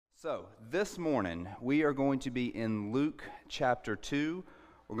So, this morning, we are going to be in Luke chapter 2.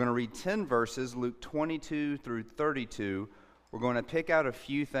 We're going to read 10 verses, Luke 22 through 32. We're going to pick out a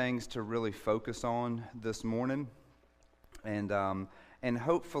few things to really focus on this morning and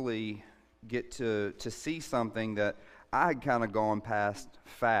hopefully get to see something that I had kind of gone past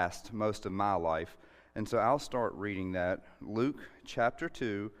fast most of my life. And so I'll start reading that. Luke chapter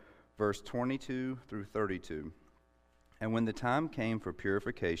 2, verse 22 through 32. And when the time came for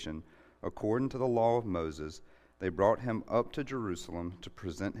purification, according to the law of Moses, they brought him up to Jerusalem to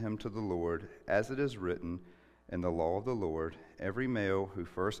present him to the Lord, as it is written in the law of the Lord, every male who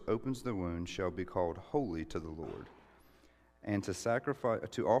first opens the womb shall be called holy to the Lord, and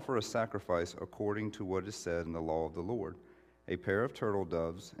to offer a sacrifice according to what is said in the law of the Lord, a pair of turtle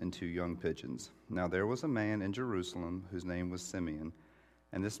doves and 2 young pigeons. Now there was a man in Jerusalem whose name was Simeon,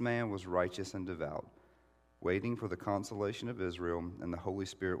 and this man was righteous and devout, waiting for the consolation of Israel, and the Holy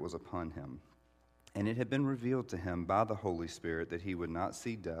Spirit was upon him. And it had been revealed to him by the Holy Spirit that he would not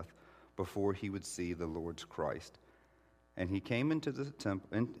see death before he would see the Lord's Christ. And he came into the temple,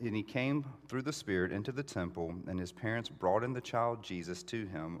 and he came through the Spirit into the temple, and his parents brought in the child Jesus to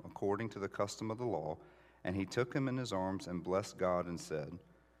him according to the custom of the law. And he took him in his arms and blessed God and said,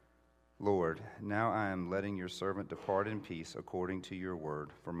 Lord, now I am letting your servant depart in peace according to your word,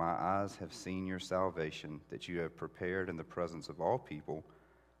 for my eyes have seen your salvation, that you have prepared in the presence of all people,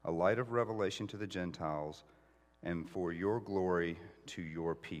 a light of revelation to the Gentiles, and for your glory to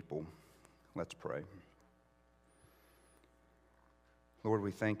your people. Let's pray. Lord,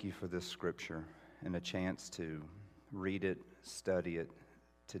 we thank you for this scripture and a chance to read it, study it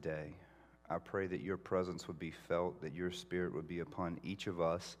today. I pray that your presence would be felt, that your spirit would be upon each of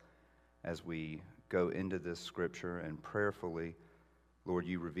us as we go into this scripture, and prayerfully, Lord,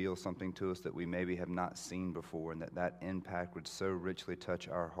 you reveal something to us that we maybe have not seen before, and that impact would so richly touch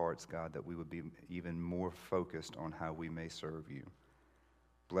our hearts, God, that we would be even more focused on how we may serve you.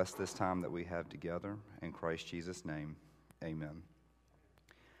 Bless this time that we have together. In Christ Jesus' name, amen.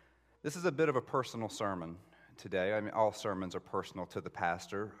 This is a bit of a personal sermon today. I mean, all sermons are personal to the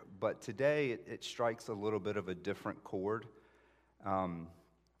pastor, but today it strikes a little bit of a different chord.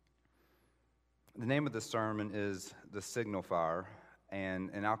 The name of the sermon is The Signal Fire,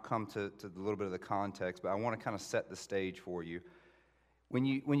 and I'll come to a little bit of the context, but I want to kind of set the stage for you. When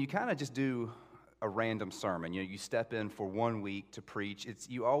you kind of just do a random sermon, you step in for 1 week to preach,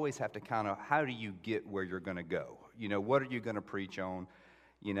 you always have to kind of, how do you get where you're going to go? What are you going to preach on?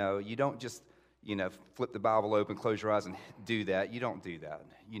 You don't just, flip the Bible open, close your eyes and do that. You don't do that.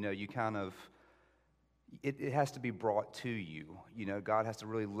 You kind of, it has to be brought to you. God has to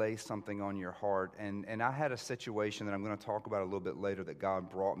really lay something on your heart. And I had a situation that I'm going to talk about a little bit later that God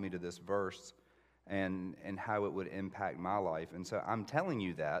brought me to this verse and how it would impact my life. And so I'm telling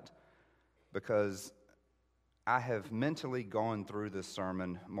you that because I have mentally gone through this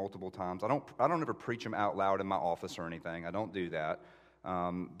sermon multiple times. I don't ever preach them out loud in my office or anything. I don't do that.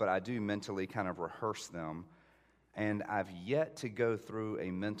 But I do mentally kind of rehearse them. And I've yet to go through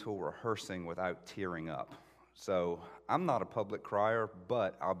a mental rehearsing without tearing up. So I'm not a public crier,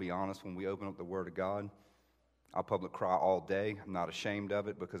 but I'll be honest, when we open up the Word of God, I'll public cry all day. I'm not ashamed of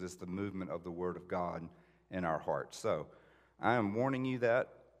it because it's the movement of the Word of God in our hearts. So I am warning you that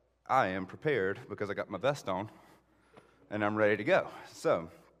I am prepared because I got my vest on and I'm ready to go. So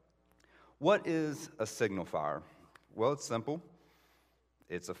what is a signal fire? Well, it's simple.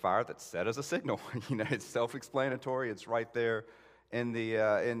 It's a fire that's set as a signal. It's self-explanatory. It's right there in the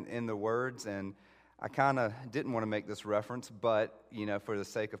in the words. And I kind of didn't want to make this reference, but for the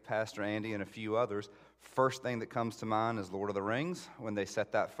sake of Pastor Andy and a few others, first thing that comes to mind is Lord of the Rings, when they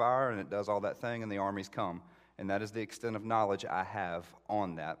set that fire and it does all that thing and the armies come. And that is the extent of knowledge I have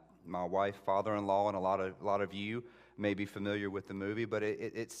on that. My wife, father-in-law, and a lot of you may be familiar with the movie, but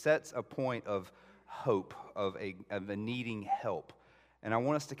it sets a point of hope, of a needing help. And I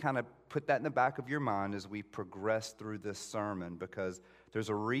want us to kind of put that in the back of your mind as we progress through this sermon, because there's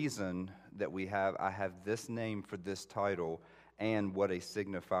a reason that I have this name for this title and what a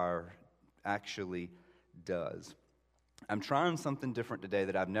signifier actually does. I'm trying something different today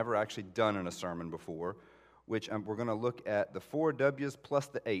that I've never actually done in a sermon before, which we're going to look at the 4 W's plus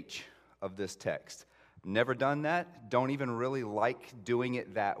the H of this text. Never done that. Don't even really like doing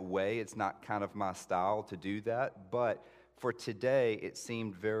it that way. It's not kind of my style to do that, but for today, it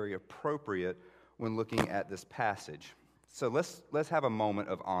seemed very appropriate when looking at this passage. So let's have a moment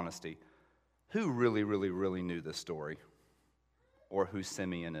of honesty. Who really, really, really knew this story? Or who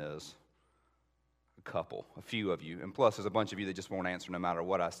Simeon is? A few of you. And plus, there's a bunch of you that just won't answer no matter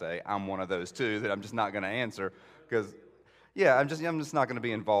what I say. I'm one of those too that I'm just not going to answer because Yeah, I'm just not going to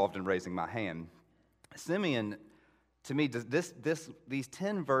be involved in raising my hand. Simeon, to me, these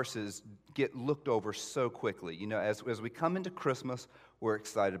 10 verses get looked over so quickly. You know, as we come into Christmas, we're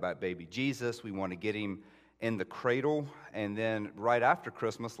excited about baby Jesus. We want to get him in the cradle, and then right after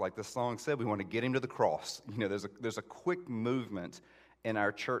Christmas, like the song said, we want to get him to the cross. You know, there's a quick movement in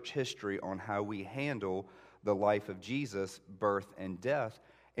our church history on how we handle the life of Jesus, birth and death,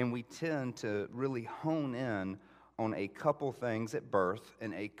 and we tend to really hone in on a couple things at birth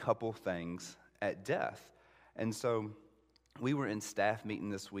and a couple things at death. And so we were in staff meeting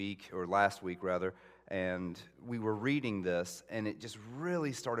this week, or last week rather, and we were reading this, and it just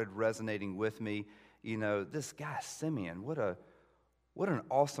really started resonating with me. You know, this guy Simeon, what an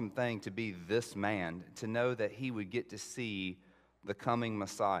awesome thing to be this man, to know that he would get to see the coming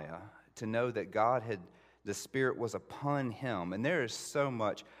Messiah, to know that the Spirit was upon him. And there is so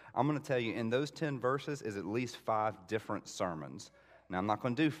much. I'm going to tell you, in those 10 verses is at least 5 different sermons. Now, I'm not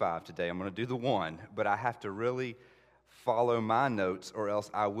going to do 5 today. I'm going to do the one. But I have to really follow my notes, or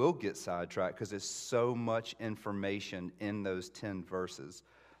else I will get sidetracked, because there's so much information in those 10 verses.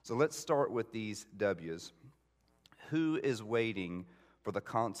 So let's start with these W's. Who is waiting for the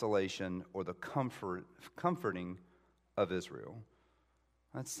consolation or the comforting of Israel?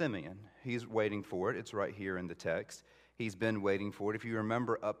 That's Simeon. He's waiting for it. It's right here in the text. He's been waiting for it. If you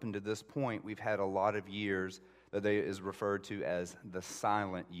remember, up until this point, we've had a lot of years that is referred to as the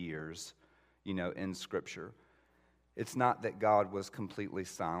silent years, you know, in Scripture. It's not that God was completely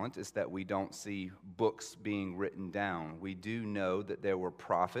silent. It's that we don't see books being written down. We do know that there were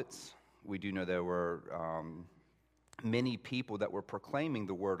prophets. We do know there were many people that were proclaiming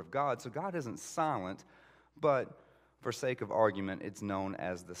the Word of God. So God isn't silent, but for sake of argument, it's known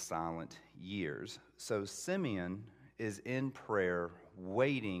as the silent years. So Simeon is in prayer,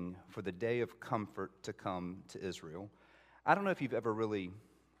 waiting for the day of comfort to come to Israel. I don't know if you've ever really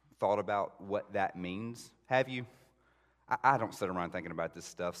thought about what that means. Have you? I don't sit around thinking about this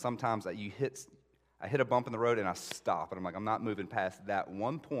stuff. Sometimes I hit a bump in the road and I stop, and I'm like, I'm not moving past that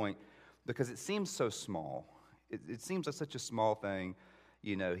one point, because it seems so small. It seems like such a small thing.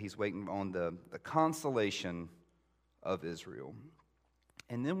 You know, he's waiting on the consolation of Israel.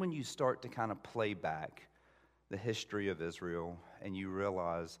 And then when you start to kind of play back the history of Israel, and you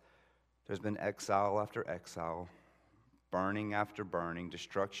realize there's been exile after exile, burning after burning,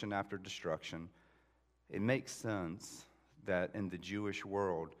 destruction after destruction, it makes sense that in the Jewish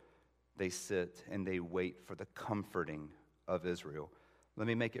world, they sit and they wait for the comforting of Israel. Let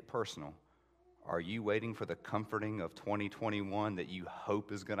me make it personal. Are you waiting for the comforting of 2021 that you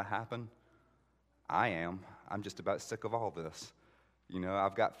hope is going to happen? I am. I'm just about sick of all this. You know,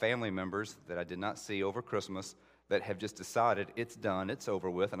 I've got family members that I did not see over Christmas that have just decided it's done, it's over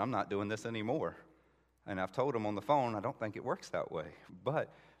with, and I'm not doing this anymore. And I've told them on the phone, I don't think it works that way.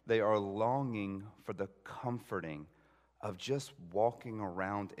 But they are longing for the comforting of just walking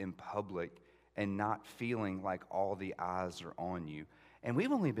around in public and not feeling like all the eyes are on you. And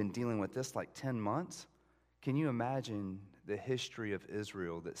we've only been dealing with this like 10 months. Can you imagine the history of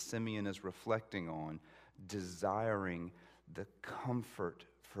Israel that Simeon is reflecting on, desiring the comfort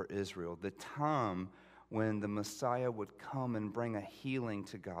for Israel, the time when the Messiah would come and bring a healing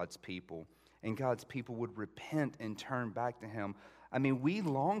to God's people, and God's people would repent and turn back to Him. I mean, we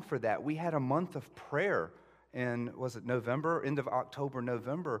long for that. We had a month of prayer in, was it November, end of October,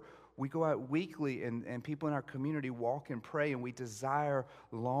 November. We go out weekly, and people in our community walk and pray, and we desire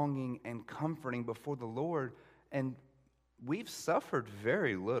longing and comforting before the Lord. And we've suffered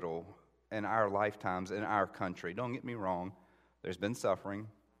very little in our lifetimes in our country. Don't get me wrong. There's been suffering.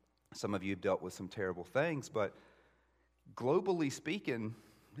 Some of you have dealt with some terrible things, but globally speaking,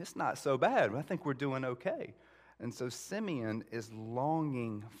 it's not so bad. I think we're doing okay. And so Simeon is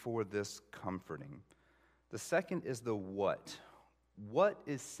longing for this comforting. The second is the what. What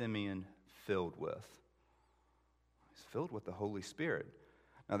is Simeon filled with? He's filled with the Holy Spirit.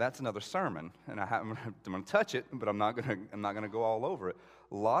 Now that's another sermon, and I'm going to touch it, but I'm not going to go all over it.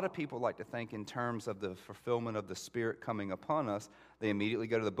 A lot of people like to think in terms of the fulfillment of the Spirit coming upon us. They immediately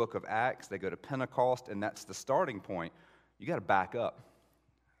go to the book of Acts, they go to Pentecost, and that's the starting point. You got to back up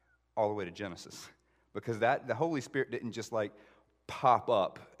all the way to Genesis, because the Holy Spirit didn't just like pop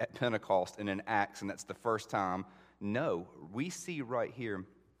up at Pentecost and in Acts, and that's the first time. No, we see right here,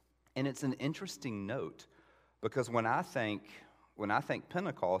 and it's an interesting note, because when I think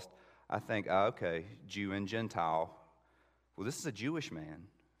Pentecost, I think, okay, Jew and Gentile. Well, this is a Jewish man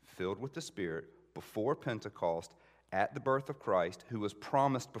filled with the Spirit before Pentecost at the birth of Christ, who was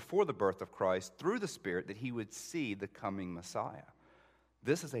promised before the birth of Christ through the Spirit that he would see the coming Messiah.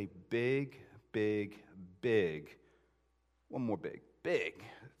 This is a big, big, big one more big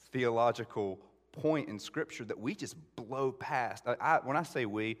theological point in Scripture that we just blow past. When I say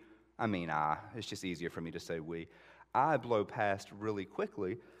we, I mean I. It's just easier for me to say we. I blow past really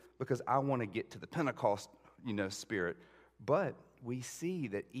quickly because I want to get to the Pentecost, spirit. But we see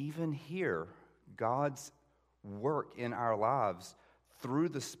that even here, God's work in our lives through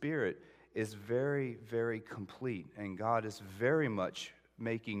the Spirit is very, very complete. And God is very much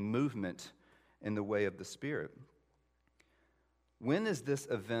making movement in the way of the Spirit. When is this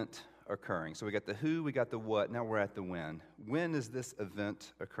event occurring? So we got the who, we got the what, now we're at the when. When is this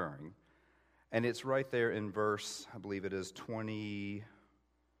event occurring? And it's right there in verse, I believe it is 21.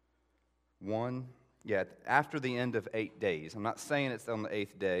 Yeah, after the end of 8 days. I'm not saying it's on the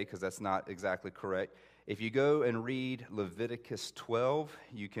 8th day because that's not exactly correct. If you go and read Leviticus 12,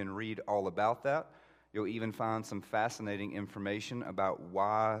 you can read all about that. You'll even find some fascinating information about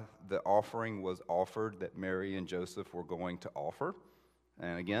why the offering was offered that Mary and Joseph were going to offer.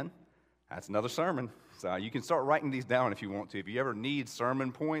 And again, that's another sermon. So you can start writing these down if you want to. If you ever need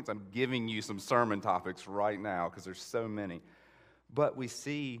sermon points, I'm giving you some sermon topics right now because there's so many. But we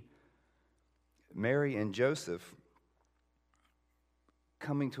see Mary and Joseph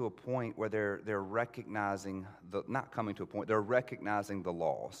coming to a point where they're recognizing they're recognizing the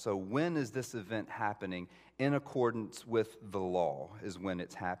law. So when is this event happening? In accordance with the law is when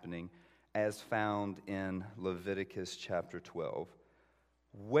it's happening, as found in Leviticus chapter 12.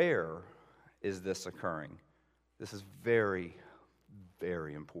 Where is this occurring? This is very,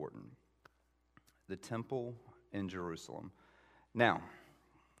 very important. The temple in Jerusalem. Now,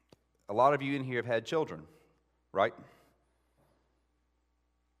 a lot of you in here have had children, right?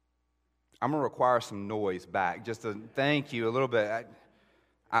 I'm going to require some noise back just to thank you a little bit.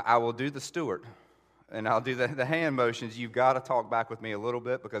 I will do the Stewart, and I'll do the hand motions. You've got to talk back with me a little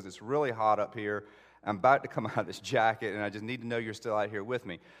bit because it's really hot up here. I'm about to come out of this jacket, and I just need to know you're still out here with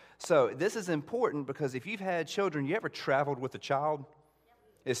me. So this is important because if you've had children, you ever traveled with a child?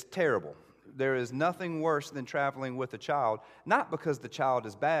 It's terrible. There is nothing worse than traveling with a child, not because the child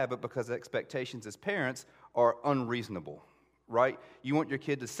is bad, but because expectations as parents are unreasonable. Right? You want your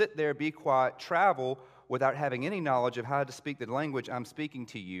kid to sit there, be quiet, travel without having any knowledge of how to speak the language I'm speaking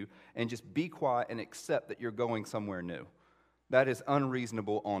to you, and just be quiet and accept that you're going somewhere new. That is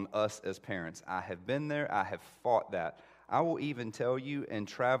unreasonable on us as parents. I have been there. I have fought that. I will even tell you, in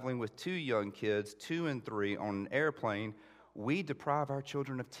traveling with 2 young kids, 2 and 3, on an airplane, we deprive our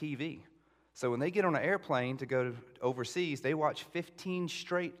children of TV. So when they get on an airplane to go overseas, they watch 15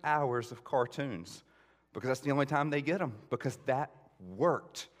 straight hours of cartoons. Because that's the only time they get them, because that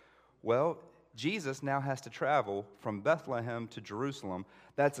worked. Well, Jesus now has to travel from Bethlehem to Jerusalem.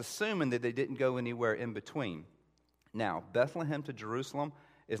 That's assuming that they didn't go anywhere in between. Now, Bethlehem to Jerusalem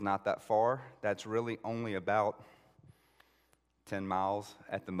is not that far. That's really only about 10 miles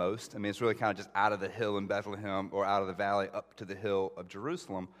at the most. I mean, it's really kind of just out of the hill in Bethlehem or out of the valley up to the hill of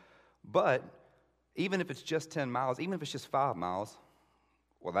Jerusalem. But even if it's just 10 miles, even if it's just 5 miles,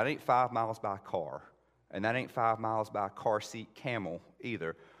 well, that ain't 5 miles by car. And that ain't 5 miles by car seat camel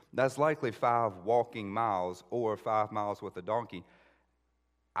either. That's likely 5 walking miles or 5 miles with a donkey.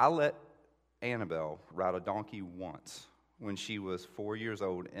 I let Annabelle ride a donkey once when she was 4 years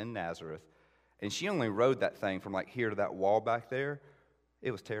old in Nazareth. And she only rode that thing from like here to that wall back there.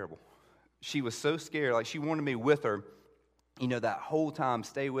 It was terrible. She was so scared. Like she wanted me with her, that whole time,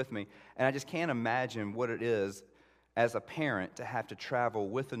 stay with me. And I just can't imagine what it is as a parent to have to travel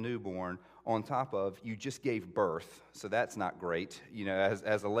with a newborn on top of you just gave birth, so that's not great.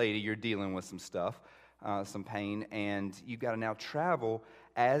 As a lady, you're dealing with some stuff, some pain, and you've got to now travel,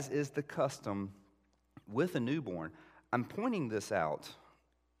 as is the custom, with a newborn. I'm pointing this out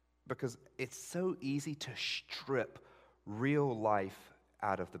because it's so easy to strip real life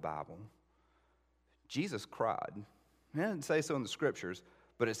out of the Bible. Jesus cried. He didn't say so in the Scriptures,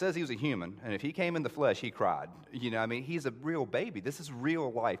 but it says he was a human, and if he came in the flesh, he cried. He's a real baby. This is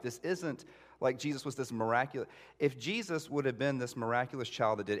real life. This isn't like Jesus was this miraculous. If Jesus would have been this miraculous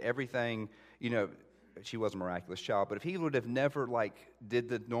child that did everything, she was a miraculous child, but if he would have never, did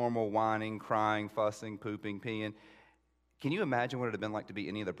the normal whining, crying, fussing, pooping, peeing, can you imagine what it would have been like to be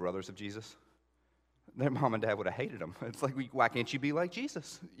any of the brothers of Jesus? Their mom and dad would have hated him. It's like, why can't you be like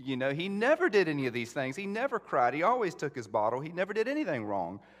Jesus? He never did any of these things. He never cried. He always took his bottle. He never did anything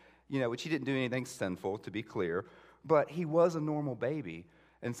wrong, which he didn't do anything sinful, to be clear. But he was a normal baby.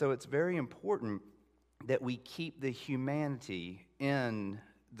 And so it's very important that we keep the humanity in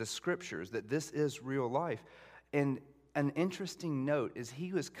the Scriptures, that this is real life. And an interesting note is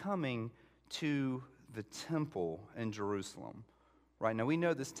he was coming to the temple in Jerusalem. Right, now we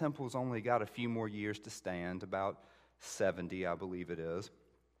know this temple's only got a few more years to stand, about 70, I believe it is.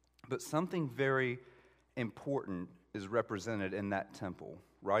 But something very important is represented in that temple,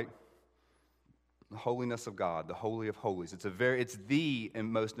 right? The holiness of God, the Holy of Holies. It's the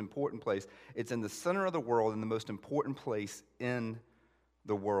most important place. It's in the center of the world and the most important place in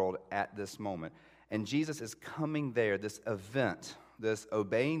the world at this moment. And Jesus is coming there. This event, this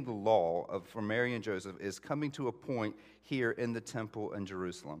obeying the law for Mary and Joseph is coming to a point here in the temple in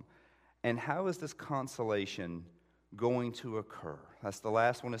Jerusalem. And how is this consolation going to occur? That's the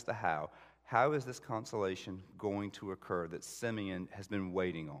last one, is the how. How is this consolation going to occur that Simeon has been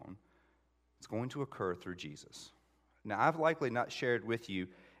waiting on? It's going to occur through Jesus. Now, I've likely not shared with you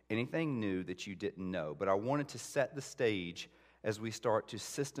anything new that you didn't know, but I wanted to set the stage as we start to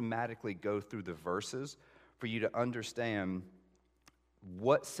systematically go through the verses for you to understand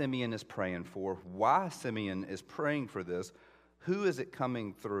what Simeon is praying for, why Simeon is praying for this, who is it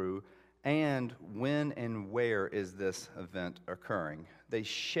coming through, and when and where is this event occurring. They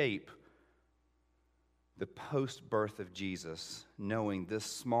shape the post-birth of Jesus, knowing this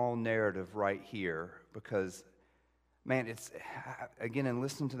small narrative right here, because, man, it's, again, and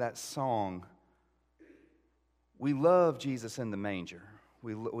listen to that song, we love Jesus in the manger.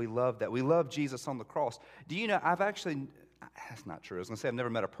 We love that. We love Jesus on the cross. Do you know, that's not true. I was going to say I've never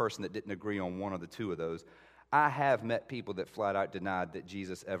met a person that didn't agree on one of the two of those. I have met people that flat out denied that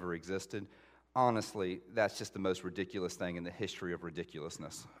Jesus ever existed. Honestly, that's just the most ridiculous thing in the history of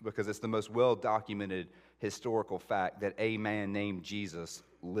ridiculousness, because it's the most well-documented historical fact that a man named Jesus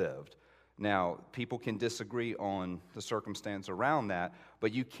lived. Now, people can disagree on the circumstance around that,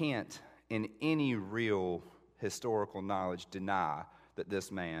 but you can't, in any real historical knowledge, deny that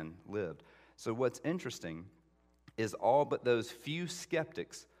this man lived. So what's interesting is all but those few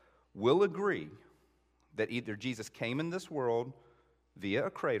skeptics will agree that either Jesus came in this world via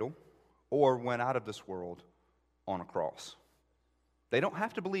a cradle or went out of this world on a cross. They don't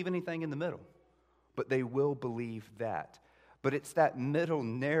have to believe anything in the middle, but they will believe that. But it's that middle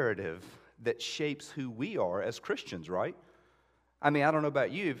narrative that shapes who we are as Christians, right? I mean, I don't know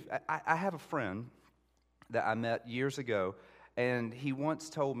about you. I have a friend that I met years ago, and he once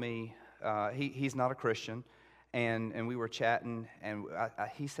told me, he's not a Christian, and we were chatting, and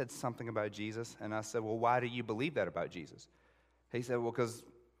he said something about Jesus, and I said, well, why do you believe that about Jesus? He said, well, because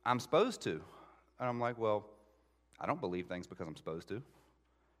I'm supposed to. And I'm like, well, I don't believe things because I'm supposed to.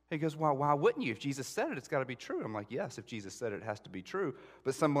 He goes, well, why wouldn't you? If Jesus said it, it's got to be true. I'm like, yes, if Jesus said it, it has to be true,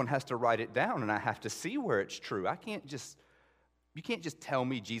 but someone has to write it down, and I have to see where it's true. You can't just tell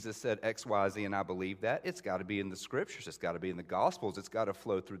me Jesus said X, Y, Z, and I believe that. It's got to be in the Scriptures. It's got to be in the Gospels. It's got to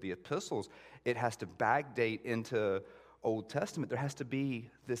flow through the epistles. It has to backdate into Old Testament. There has to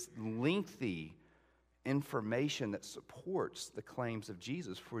be this lengthy information that supports the claims of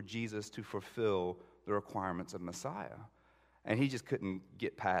Jesus for Jesus to fulfill the requirements of Messiah. And he just couldn't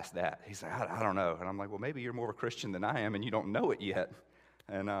get past that. He's like, I don't know. And I'm like, well, maybe you're more of a Christian than I am, and you don't know it yet.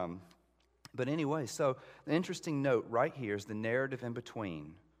 And but anyway, so the interesting note right here is the narrative in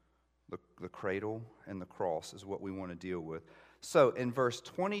between the cradle and the cross is what we want to deal with. So in verse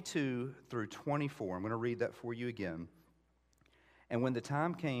 22 through 24, I'm going to read that for you again. And when the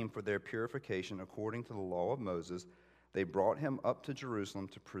time came for their purification according to the law of Moses, they brought him up to Jerusalem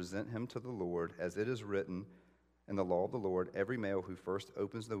to present him to the Lord, as it is written in the law of the Lord, every male who first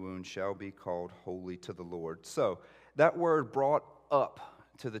opens the womb shall be called holy to the Lord. So that word brought up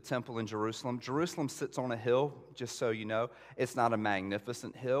to the temple in Jerusalem. Jerusalem sits on a hill, just so you know. It's not a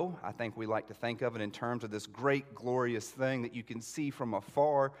magnificent hill. I think we like to think of it in terms of this great, glorious thing that you can see from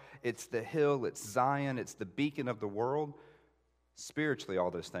afar. It's the hill, it's Zion, it's the beacon of the world. Spiritually,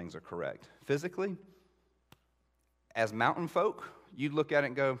 all those things are correct. Physically, as mountain folk, you'd look at it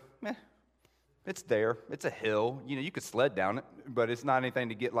and go, it's there. It's a hill. You know, you could sled down it, but it's not anything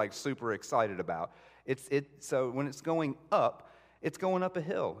to get like super excited about. So when it's going up a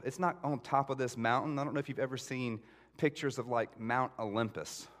hill. It's not on top of this mountain. I don't know if you've ever seen pictures of like Mount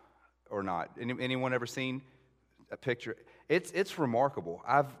Olympus or not. Anyone ever seen a picture? It's remarkable.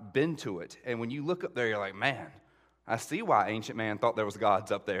 I've been to it, and when you look up there, you're like, man, I see why ancient man thought there was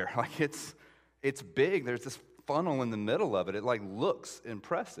gods up there. Like it's big. There's this funnel in the middle of it. It like looks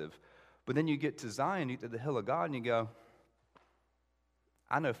impressive. But then you get to Zion, you get to the hill of God, and you go,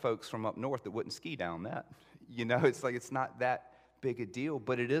 I know folks from up north that wouldn't ski down that. You know, it's like it's not that big a deal,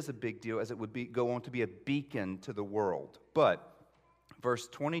 but it is a big deal as it would go on to be a beacon to the world. But verse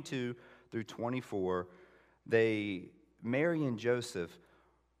 22 through 24, Mary and Joseph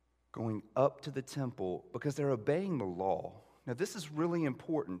going up to the temple because they're obeying the law. Now, this is really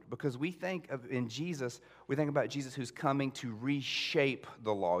important because we think about Jesus who's coming to reshape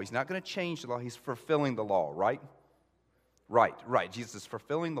the law. He's not going to change the law. He's fulfilling the law, right? Right. Jesus is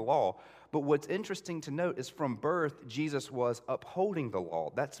fulfilling the law. But what's interesting to note is from birth, Jesus was upholding the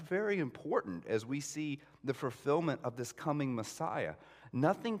law. That's very important as we see the fulfillment of this coming Messiah.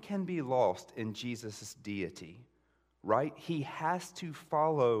 Nothing can be lost in Jesus' deity, right? He has to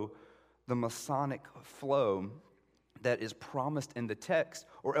follow the Masonic flow that is promised in the text,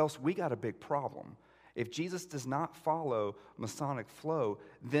 or else we got a big problem. If Jesus does not follow Masonic flow,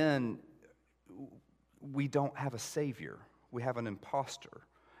 then we don't have a Savior. We have an imposter.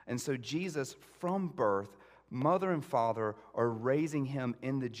 And so Jesus, from birth, mother and father are raising him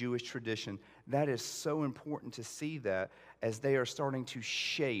in the Jewish tradition. That is so important to see that as they are starting to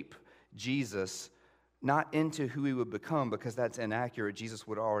shape Jesus, not into who he would become, because that's inaccurate. Jesus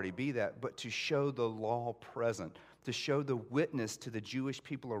would already be that, but to show the law present, to show the witness to the Jewish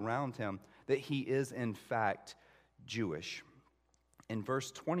people around him that he is, in fact, Jewish. In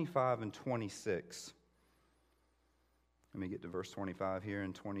verse 25 and 26, let me get to verse 25 here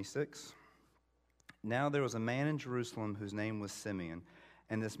and 26. Now there was a man in Jerusalem whose name was Simeon,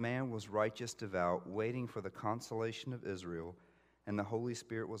 and this man was righteous, devout, waiting for the consolation of Israel, and the Holy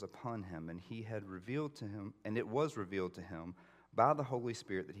Spirit was upon him, and it was revealed to him by the Holy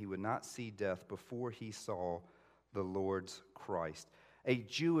Spirit that he would not see death before he saw the Lord's Christ. A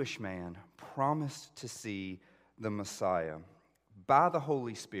Jewish man promised to see the Messiah by the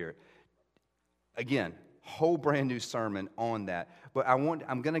Holy Spirit. Again, whole brand new sermon on that. But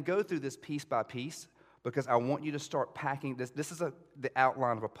I'm going to go through this piece by piece because I want you to start packing this. This is the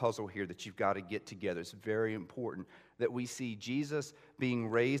outline of a puzzle here that you've got to get together. It's very important that we see Jesus being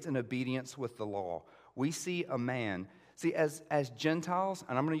raised in obedience with the law. We see a man, as Gentiles,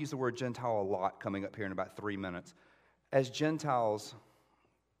 and I'm going to use the word Gentile a lot coming up here in about 3 minutes. As Gentiles,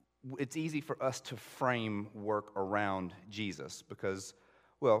 it's easy for us to frame work around Jesus because,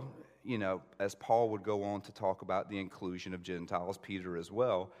 well, as Paul would go on to talk about the inclusion of Gentiles, Peter as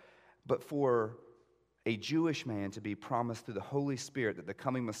well. But for a Jewish man to be promised through the Holy Spirit that the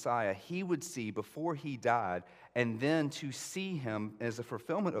coming Messiah he would see before he died, and then to see him as a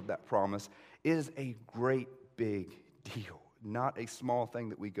fulfillment of that promise is a great big deal, not a small thing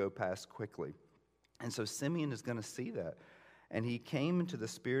that we go past quickly. And so Simeon is going to see that. And he came into the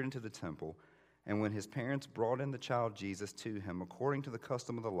Spirit into the temple, and when his parents brought in the child Jesus to him, according to the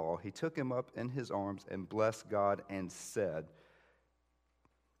custom of the law, he took him up in his arms and blessed God and said,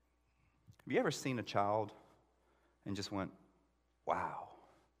 have you ever seen a child and just went, wow,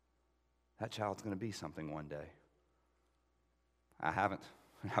 that child's going to be something one day? I haven't.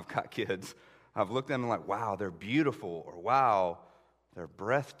 I've got kids. I've looked at them and like, wow, they're beautiful, or wow, they're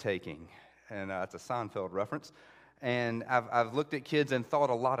breathtaking. And it's a Seinfeld reference. And I've looked at kids and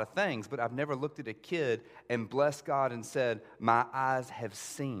thought a lot of things, but I've never looked at a kid and blessed God and said, my eyes have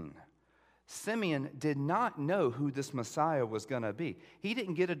seen. Simeon did not know who this Messiah was going to be. He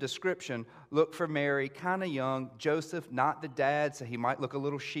didn't get a description. Look for Mary, kind of young. Joseph, not the dad, so he might look a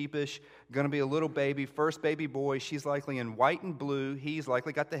little sheepish. Going to be a little baby, first baby boy. She's likely in white and blue. He's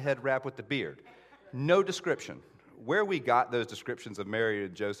likely got the head wrap with the beard. No description. Where we got those descriptions of Mary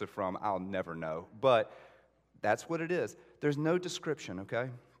and Joseph from, I'll never know. But that's what it is. There's no description,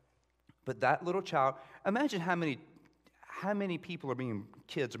 okay? But that little child, imagine how many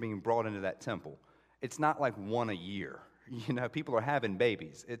kids are being brought into that temple. It's not like one a year. People are having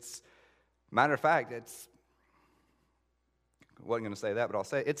babies. Matter of fact, I wasn't going to say that, but I'll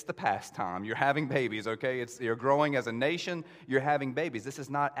say it's the pastime. You're having babies, okay? You're growing as a nation. You're having babies. This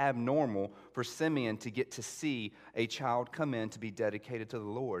is not abnormal for Simeon to get to see a child come in to be dedicated to the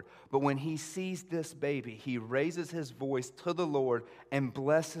Lord. But when he sees this baby, he raises his voice to the Lord and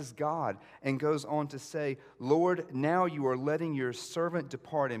blesses God and goes on to say, Lord, now you are letting your servant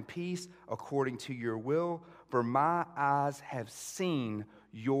depart in peace according to your will, for my eyes have seen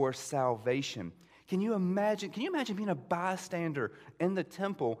your salvation. Can you imagine being a bystander in the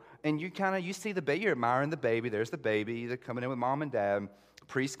temple and you see the baby, you're admiring the baby, there's the baby, they're coming in with mom and dad, the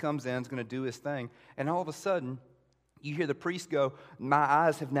priest comes in, is going to do his thing, and all of a sudden, you hear the priest go, my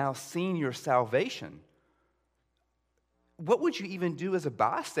eyes have now seen your salvation. What would you even do as a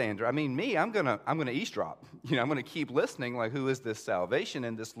bystander? I mean, I'm gonna eavesdrop. I'm gonna keep listening, like, who is this salvation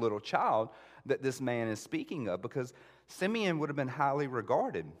in this little child that this man is speaking of? Because Simeon would have been highly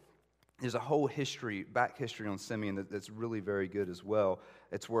regarded. There's a whole back history on Simeon that's really very good as well.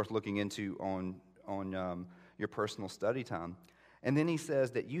 It's worth looking into on your personal study time. And then he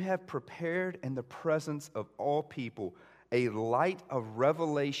says that you have prepared in the presence of all people a light of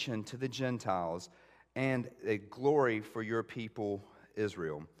revelation to the Gentiles and a glory for your people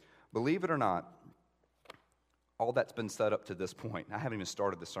Israel. Believe it or not, all that's been set up to this point. I haven't even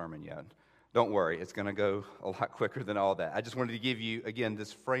started the sermon yet. Don't worry, it's going to go a lot quicker than all that. I just wanted to give you, again,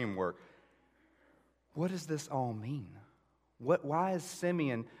 this framework. What does this all mean? Why is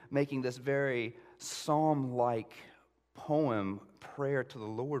Simeon making this very psalm-like poem prayer to the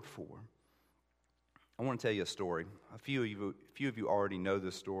Lord for? I want to tell you a story. A few of you already know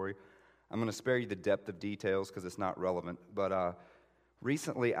this story. I'm going to spare you the depth of details because it's not relevant. But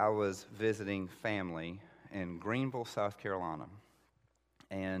recently I was visiting family in Greenville, South Carolina.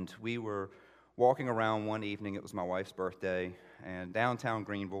 And we were walking around one evening. It was my wife's birthday, and downtown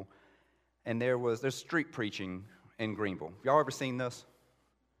Greenville. And there's street preaching in Greenville. Y'all ever seen this?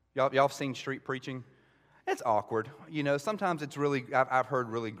 Y'all have seen street preaching? It's awkward. Sometimes it's really, I've heard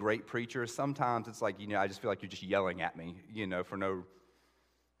really great preachers. Sometimes it's like, I just feel like you're just yelling at me, for no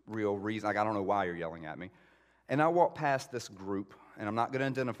real reason. Like, I don't know why you're yelling at me. And I walked past this group, and I'm not going to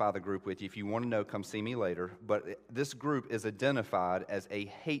identify the group with you. If you want to know, come see me later. But this group is identified as a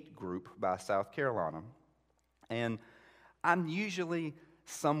hate group by South Carolina. And I'm usually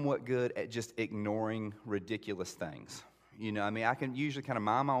somewhat good at just ignoring ridiculous things. I can usually kind of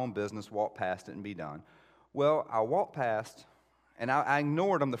mind my own business, walk past it, and be done. Well, I walked past, and I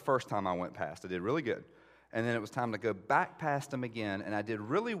ignored them the first time I went past. I did really good. And then it was time to go back past them again, and I did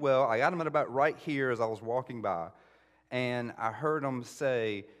really well. I got them at about right here as I was walking by, and I heard them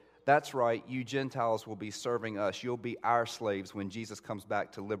say, "That's right, you Gentiles will be serving us. You'll be our slaves when Jesus comes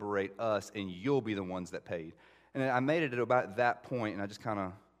back to liberate us, and you'll be the ones that paid." And I made it at about that point, and I just kind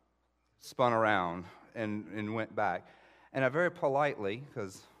of spun around and went back. And I very politely,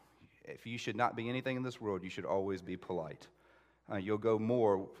 because if you should not be anything in this world, you should always be polite. You'll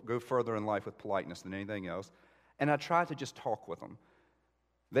go further in life with politeness than anything else. And I tried to just talk with them.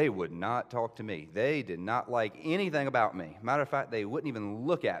 They would not talk to me. They did not like anything about me. Matter of fact, they wouldn't even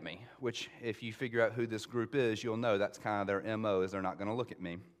look at me, which if you figure out who this group is, you'll know that's kind of their MO, is they're not going to look at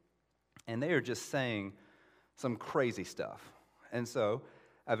me. And they are just saying some crazy stuff. And so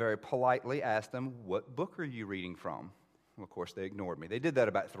I very politely asked them, "What book are you reading from?" Well, of course, they ignored me. They did that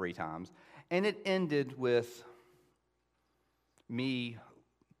about 3 times. And it ended with me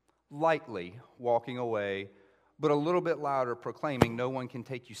lightly walking away, but a little bit louder proclaiming, "No one can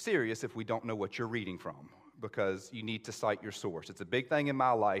take you serious if we don't know what you're reading from, because you need to cite your source. It's a big thing in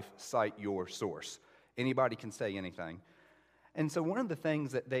my life, cite your source. Anybody can say anything." And so one of the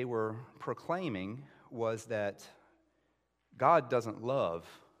things that they were proclaiming was that God doesn't love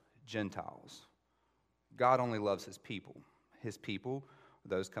Gentiles. God only loves his people. His people,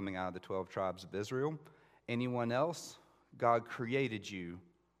 those coming out of the 12 tribes of Israel. Anyone else, God created you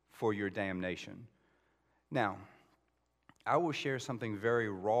for your damnation. Now, I will share something very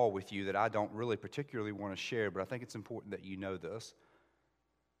raw with you that I don't really particularly want to share, but I think it's important that you know this.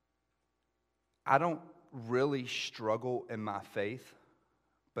 I don't really struggle in my faith,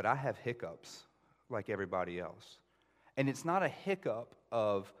 but I have hiccups like everybody else. And it's not a hiccup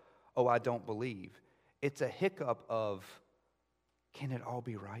of, "Oh, I don't believe." It's a hiccup of, can it all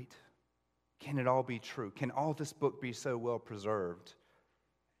be right? Can it all be true? Can all this book be so well preserved?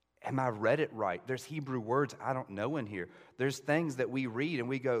 Am I read it right? There's Hebrew words I don't know in here. There's things that we read and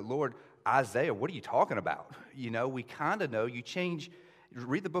we go, "Lord, Isaiah, what are you talking about?" We kind of know.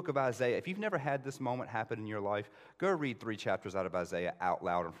 Read the book of Isaiah. If you've never had this moment happen in your life, go read 3 chapters out of Isaiah out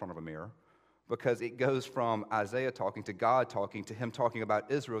loud in front of a mirror. Because it goes from Isaiah talking to God talking, to him talking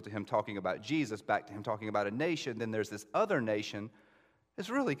about Israel, to him talking about Jesus, back to him talking about a nation. Then there's this other nation. It's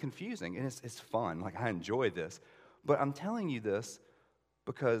really confusing, and it's fun. Like, I enjoy this. But I'm telling you this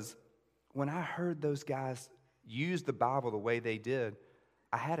because when I heard those guys use the Bible the way they did,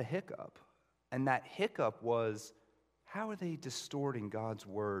 I had a hiccup. And that hiccup was, how are they distorting God's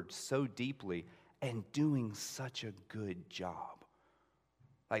word so deeply and doing such a good job?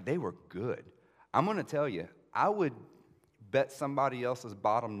 Like, they were good. I'm going to tell you, I would bet somebody else's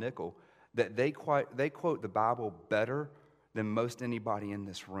bottom nickel that they quote the Bible better than most anybody in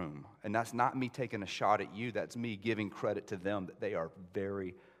this room. And that's not me taking a shot at you. That's me giving credit to them that they are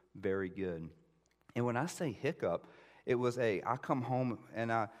very, very good. And when I say hiccup, it was I come home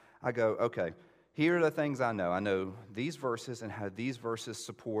and I go, okay, here are the things I know. I know these verses and how these verses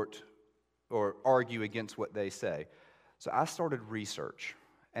support or argue against what they say. So I started research.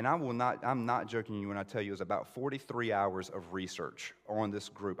 And I'm not joking you when I tell you it was about 43 hours of research on this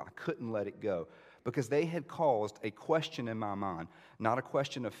group. I couldn't let it go because they had caused a question in my mind. Not a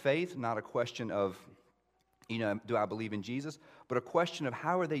question of faith, not a question of, do I believe in Jesus, but a question of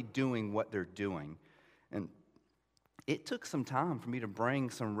how are they doing what they're doing. And it took some time for me to bring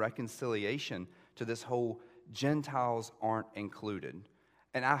some reconciliation to this whole Gentiles aren't included.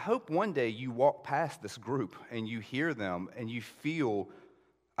 And I hope one day you walk past this group and you hear them and you feel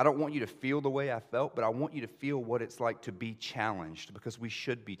I don't want you to feel the way I felt, but I want you to feel what it's like to be challenged, because we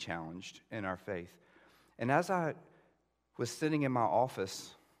should be challenged in our faith. And as I was sitting in my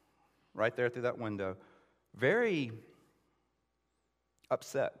office, right there through that window, very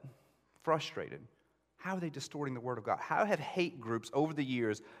upset, frustrated. How are they distorting the Word of God? How have hate groups over the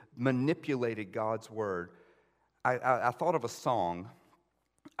years manipulated God's Word? I thought of a song.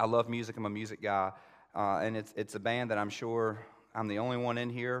 I love music. I'm a music guy. And it's a band that I'm sure I'm the only one in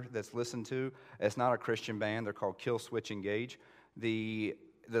here that's listened to. It's not a Christian band. They're called Kill Switch Engage. The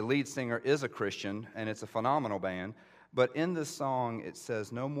lead singer is a Christian, and it's a phenomenal band. But in this song, it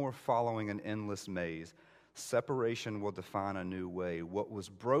says, "No more following an endless maze. Separation will define a new way. What was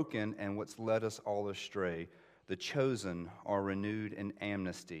broken and what's led us all astray. The chosen are renewed in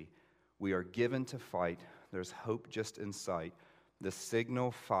amnesty. We are given to fight. There's hope just in sight. The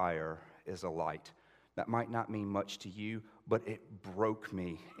signal fire is a light." That might not mean much to you, but it broke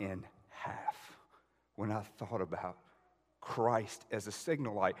me in half when I thought about Christ as a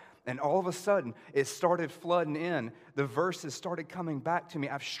signal light. And all of a sudden, it started flooding in. The verses started coming back to me.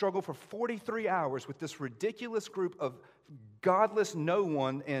 I've struggled for 43 hours with this ridiculous group of godless no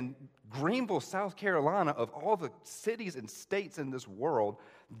one in Greenville, South Carolina, of all the cities and states in this world.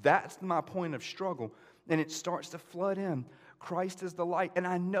 That's my point of struggle. And it starts to flood in. Christ is the light. And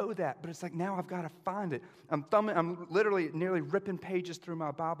I know that, but it's like, now I've got to find it. I'm literally nearly ripping pages through my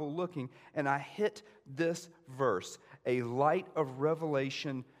Bible looking, and I hit this verse, a light of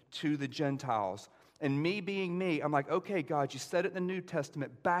revelation to the Gentiles. And me being me, I'm like, okay, God, you said it in the New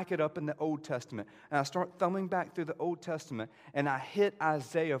Testament, back it up in the Old Testament. And I start thumbing back through the Old Testament, and I hit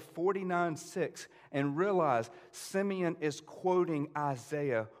Isaiah 49:6 and realize Simeon is quoting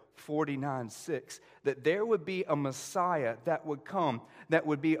Isaiah 49:6, that there would be a Messiah that would come, that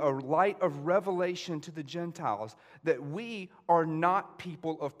would be a light of revelation to the Gentiles, that we are not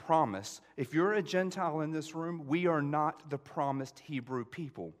people of promise. If you're a Gentile in this room, we are not the promised Hebrew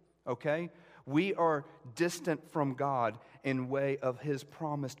people, okay? We are distant from God in way of His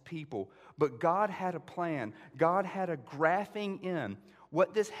promised people. But God had a plan. God had a grafting in.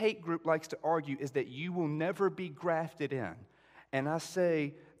 What this hate group likes to argue is that you will never be grafted in. And I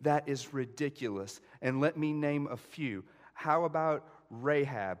say that is ridiculous. And let me name a few. How about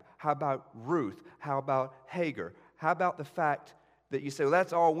Rahab? How about Ruth? How about Hagar? How about the fact that you say, well,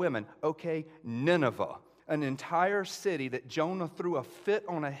 that's all women. Okay, Nineveh, an entire city that Jonah threw a fit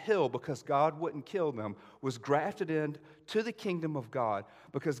on a hill because God wouldn't kill them, was grafted into the kingdom of God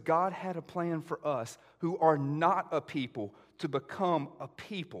because God had a plan for us who are not a people to become a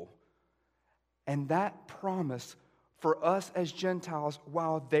people. And that promise for us as Gentiles,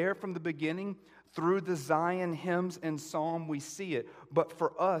 while there from the beginning, through the Zion hymns and psalm, we see it. But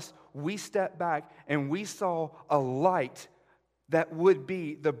for us, we stepped back and we saw a light that would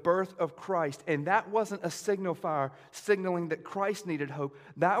be the birth of Christ. And that wasn't a signal fire signaling that Christ needed hope.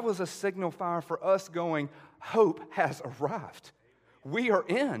 That was a signal fire for us going, hope has arrived. We are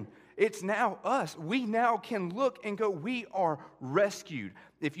in. It's now us. We now can look and go, we are rescued.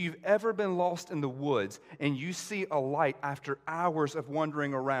 If you've ever been lost in the woods and you see a light after hours of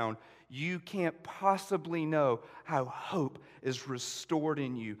wandering around, you can't possibly know how hope is restored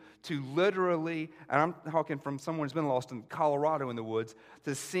in you. To literally, and I'm talking from someone who's been lost in Colorado in the woods,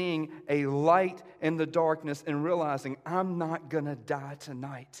 to seeing a light in the darkness and realizing I'm not going to die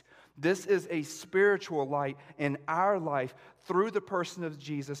tonight. This is a spiritual light in our life through the person of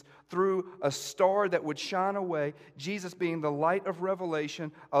Jesus, through a star that would shine away, Jesus being the light of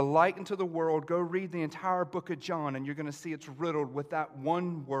revelation, a light into the world. Go read the entire book of John, and you're going to see it's riddled with that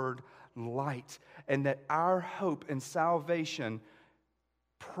one word, light. And that our hope and salvation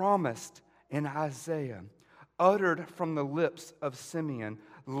promised in Isaiah, uttered from the lips of Simeon,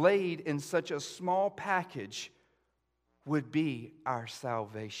 laid in such a small package, would be our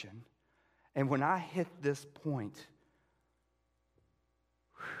salvation. And when I hit this point,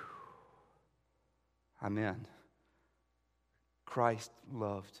 I'm in. Christ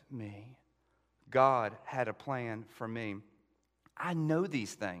loved me. God had a plan for me. I know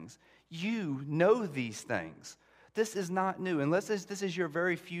these things. You know these things. This is not new. Unless this is your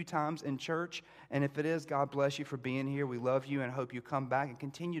very few times in church, and if it is, God bless you for being here. We love you and hope you come back and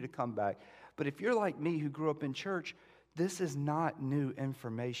continue to come back. But if you're like me who grew up in church, this is not new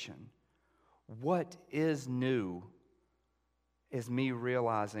information. What is new is me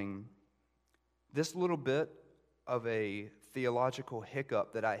realizing this little bit of a theological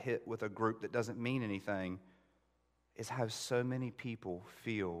hiccup that I hit with a group that doesn't mean anything is how so many people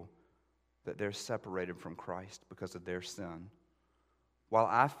feel that they're separated from Christ because of their sin. While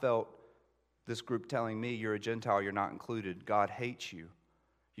I felt this group telling me, you're a Gentile, you're not included, God hates you,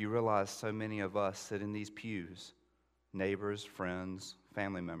 you realize so many of us sit in these pews, neighbors, friends,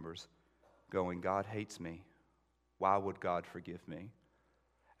 family members, going, God hates me. Why would God forgive me?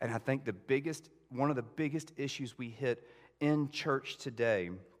 And I think one of the biggest issues we hit in church today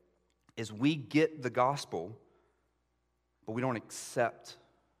is we get the gospel, but we don't accept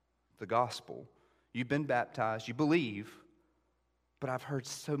the gospel. You've been baptized, you believe, but I've heard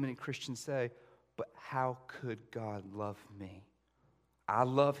so many Christians say, but how could God love me? I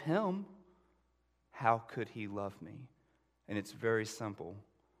love him. How could he love me? And it's very simple.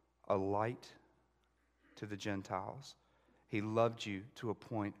 A light to the Gentiles. He loved you to a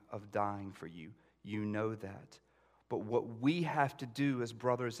point of dying for you. You know that. But what we have to do as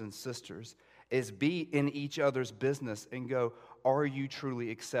brothers and sisters is be in each other's business and go, are you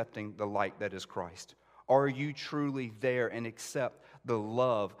truly accepting the light that is Christ? Are you truly there and accept the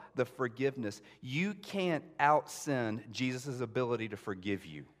love, the forgiveness? You can't out-sin Jesus' ability to forgive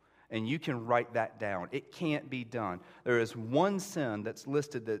you. And you can write that down. It can't be done. There is one sin that's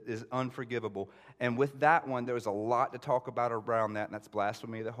listed that is unforgivable. And with that one, there's a lot to talk about around that, and that's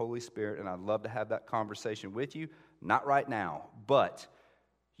blasphemy of the Holy Spirit. And I'd love to have that conversation with you. Not right now. But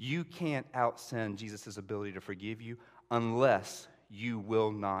you can't out-sin Jesus' ability to forgive you unless you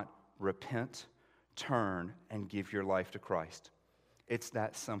will not repent, turn, and give your life to Christ. It's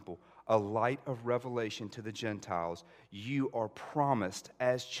that simple. A light of revelation to the Gentiles. You are promised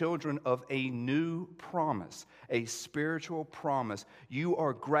as children of a new promise, a spiritual promise. You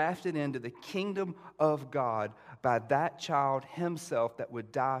are grafted into the kingdom of God by that child himself that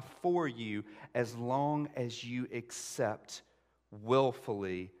would die for you as long as you accept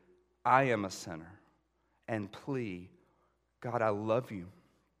willfully, I am a sinner, and plea, God, I love you.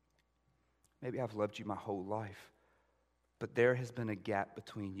 Maybe I've loved you my whole life. But there has been a gap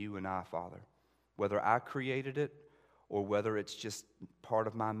between you and I, Father. Whether I created it or whether it's just part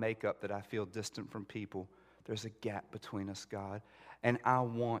of my makeup that I feel distant from people, there's a gap between us, God. And I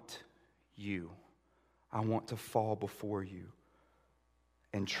want you. I want to fall before you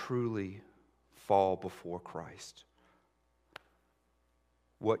and truly fall before Christ.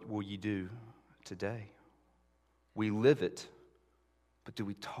 What will you do today? We live it, but do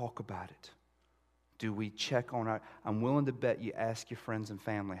we talk about it? Do we check on I'm willing to bet you ask your friends and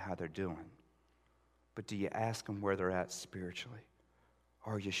family how they're doing. But do you ask them where they're at spiritually?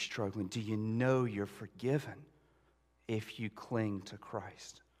 Are you struggling? Do you know you're forgiven if you cling to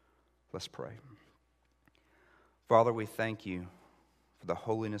Christ? Let's pray. Father, we thank you for the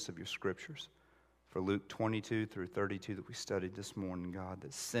holiness of your scriptures, for Luke 22 through 32 that we studied this morning, God,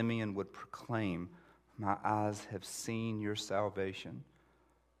 that Simeon would proclaim, my eyes have seen your salvation,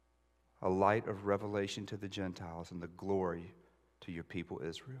 a light of revelation to the Gentiles and the glory to your people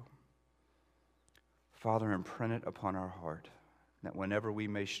Israel. Father, imprint it upon our heart that whenever we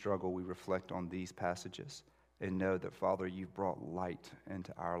may struggle, we reflect on these passages and know that, Father, you've brought light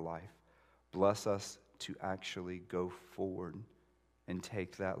into our life. Bless us to actually go forward and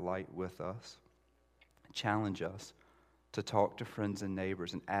take that light with us. Challenge us to talk to friends and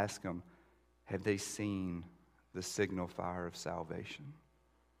neighbors and ask them, have they seen the signal fire of salvation?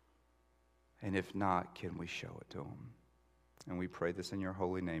 And if not, can we show it to them? And we pray this in your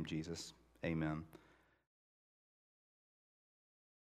holy name, Jesus. Amen.